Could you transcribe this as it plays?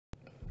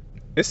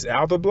It's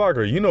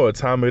AlTheBlogger. You know what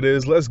time it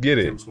is. Let's get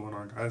Okay, it. what's going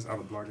on, guys?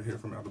 AlTheBlogger here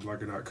from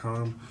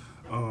AlTheBlogger.com.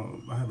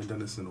 I haven't done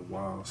this in a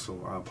while, so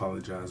I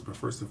apologize. But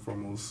first and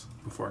foremost,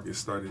 before I get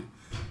started,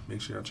 make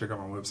sure y'all check out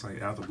my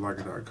website,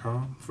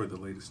 AlTheBlogger.com, for the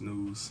latest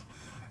news.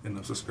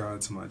 And subscribe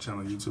to my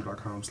channel,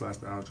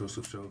 YouTube.com/The Al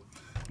Joseph Show.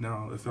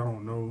 Now, if y'all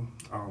don't know,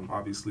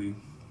 obviously,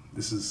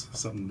 this is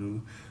something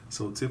new.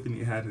 So Tiffany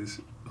Haddish,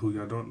 if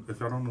y'all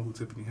don't know who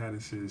Tiffany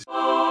Haddish is,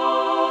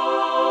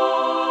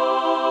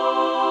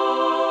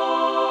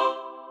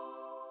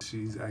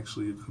 she's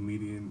actually a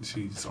comedian.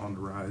 She's on the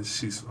rise.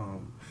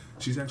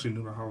 She's actually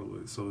new to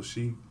Hollywood. So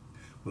she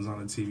was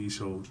on a TV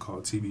show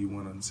called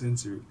TV1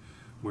 Uncensored,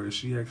 where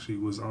she actually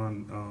was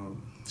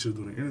on. She was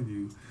doing an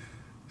interview.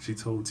 She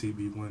told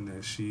TV1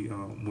 that she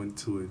went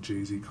to a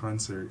Jay-Z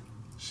concert.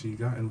 She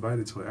got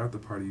invited to an after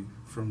party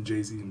from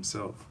Jay-Z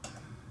himself.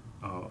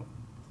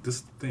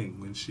 This thing,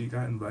 when she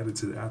got invited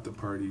to the after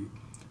party,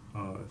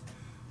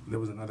 there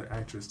was another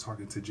actress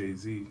talking to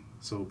Jay-Z.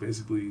 So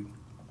basically,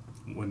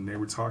 when they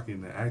were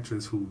talking, the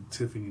actress who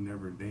Tiffany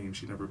never named,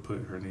 she never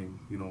put her name,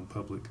 in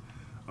public.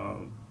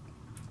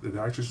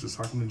 The actress was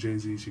talking to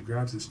Jay-Z. She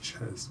grabs his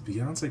chest.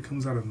 Beyonce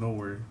comes out of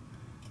nowhere,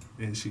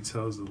 and she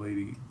tells the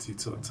lady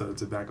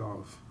to back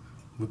off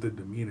with the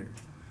demeanor.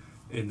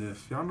 And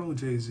if y'all know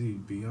Jay-Z,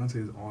 Beyonce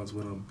is always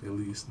with him at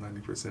least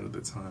 90% of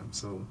the time.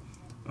 So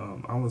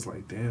I was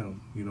like,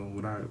 damn,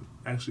 when I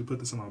actually put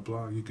this on my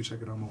blog, you can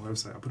check it on my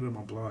website. I put it on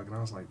my blog, and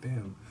I was like,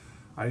 damn,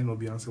 I didn't know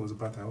Beyonce was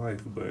about that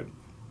life, but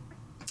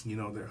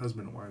they're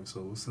husband and wife,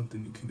 so it's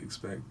something you can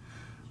expect.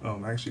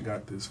 I actually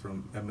got this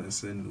from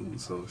MSN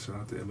News, so shout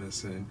out to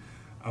MSN.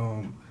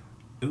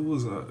 It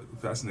was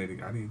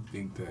fascinating. I didn't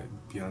think that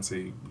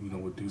Beyonce,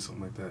 would do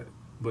something like that.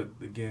 But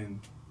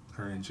again,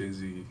 her and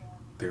Jay-Z,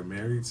 they're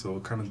married, so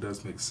it kind of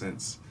does make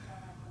sense.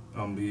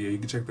 But yeah, you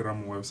can check that out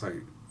on my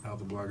website,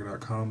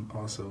 AlTheBlogger.com.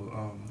 Also,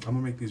 I'm gonna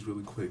make these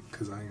really quick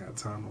because I ain't got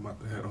time. I'm about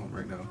to head home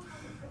right now.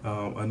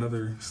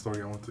 Another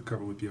story I want to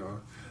cover with y'all.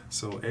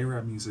 So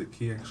Araab Muzik,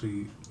 he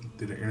actually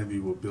did an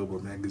interview with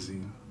Billboard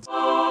magazine.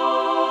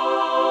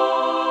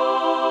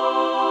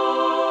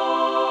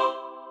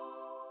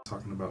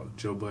 Talking about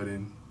Joe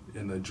Budden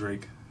and the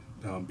Drake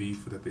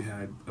beef that they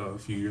had a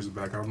few years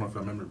back. I don't know if I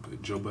remember,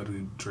 but Joe Budden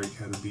and Drake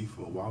had a beef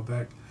a while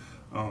back.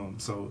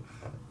 So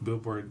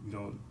Billboard,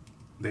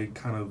 they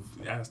kind of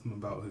asked him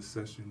about his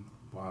session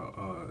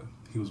while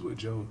he was with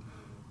Joe.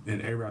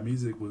 And Araab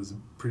Muzik was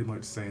pretty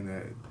much saying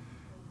that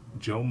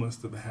Joe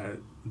must have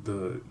had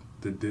the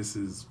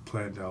disses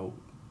planned out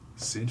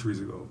centuries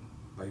ago.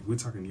 Like, we're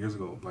talking years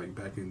ago, like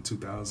back in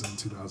 2000,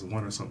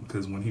 2001 or something.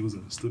 Because when he was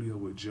in the studio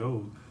with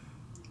Joe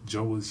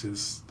was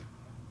just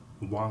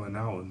wilding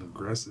out and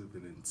aggressive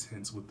and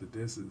intense with the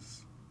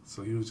disses.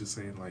 So he was just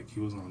saying, like,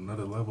 he was on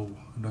another level,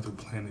 another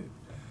planet.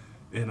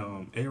 And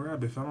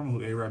Araab, if I don't know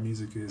who Araab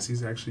Muzik is,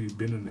 he's actually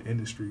been in the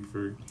industry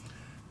for,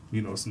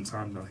 some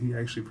time now. He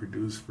actually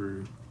produced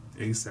for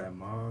ASAP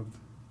Mob,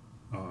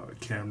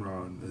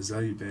 Cameron,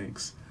 Azalea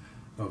Banks,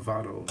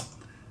 Vado,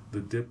 the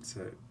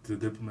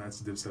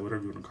Diplomats, Dipset,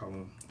 whatever you want to call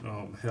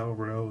them, Hell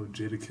Rell,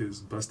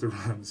 Jadakiss, Busta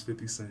Rhymes,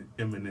 50 Cent,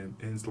 Eminem,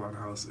 and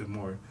Slaughterhouse, and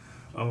more.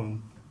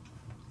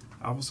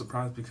 I was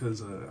surprised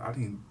because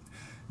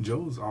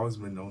Joe's always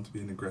been known to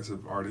be an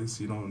aggressive artist.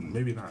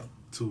 Maybe not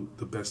to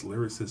the best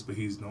lyricist, but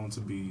he's known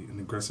to be an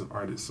aggressive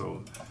artist.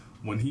 So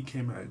when he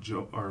came at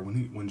Joe, or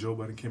when Joe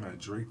Budden came at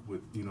Drake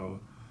with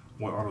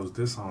with all those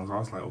diss songs, I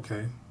was like,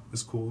 okay,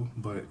 it's cool,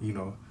 but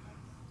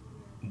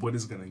what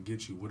is gonna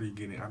get you? What are you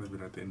getting out of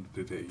it at the end of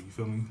the day? You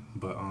feel me?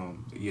 But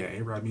yeah,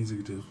 A-Rod Music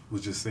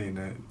was just saying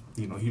that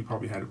he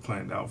probably had it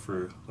planned out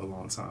for a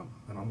long time,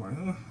 and I'm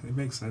like, it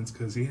makes sense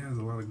because he has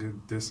a lot of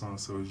good diss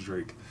songs. So is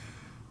Drake.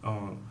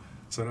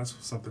 So that's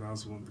something I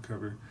was wanting to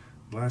cover.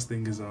 Last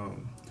thing is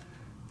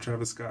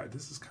Travis Scott.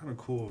 This is kind of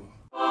cool.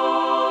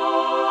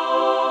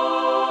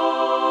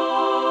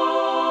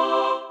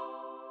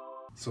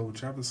 So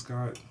Travis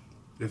Scott,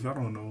 if y'all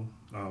don't know,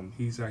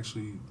 he's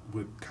actually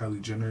with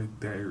Kylie Jenner.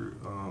 They're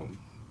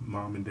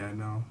mom and dad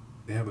now.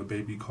 They have a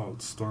baby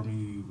called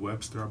Stormy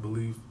Webster, I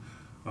believe.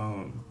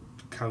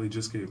 Kylie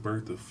just gave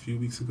birth a few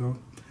weeks ago.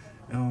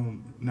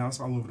 Now it's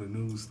all over the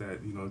news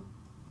that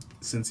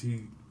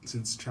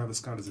since Travis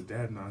Scott is a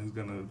dad now, he's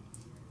gonna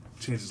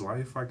change his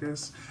life, I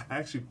guess. I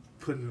actually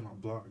put it in my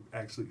blog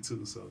actually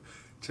too, so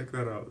check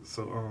that out.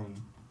 So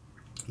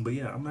but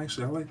yeah, I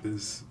like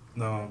this.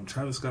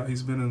 Travis Scott,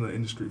 he's been in the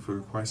industry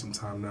for quite some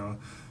time now.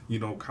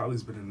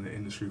 Kylie's been in the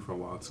industry for a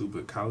while too,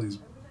 but Kylie's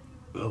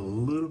a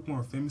little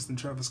more famous than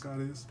Travis Scott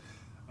is.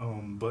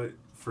 But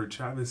for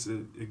Travis,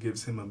 it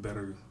gives him a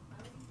better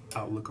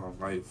outlook on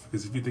life.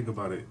 Because if you think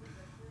about it,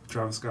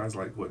 Travis Scott's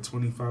like, what,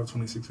 25,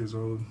 26 years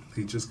old?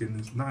 He's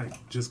not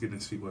just getting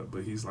his feet wet,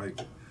 but he's like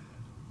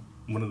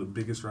one of the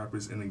biggest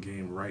rappers in the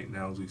game right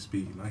now as we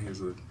speak. Now he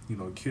has a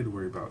kid to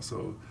worry about.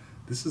 So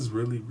this is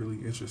really, really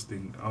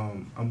interesting.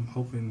 I'm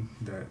hoping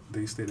that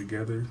they stay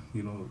together,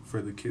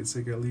 for the kid's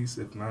sake at least.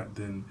 If not,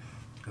 then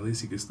at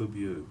least he can still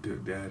be a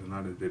good dad and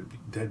not a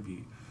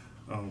deadbeat.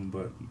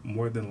 But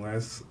more than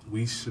less,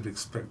 we should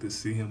expect to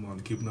see him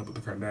on Keeping Up with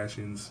the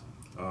Kardashians.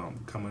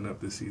 coming up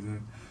this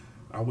season.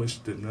 I wish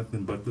them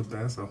nothing but the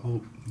best. I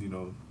hope,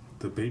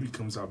 the baby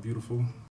comes out beautiful.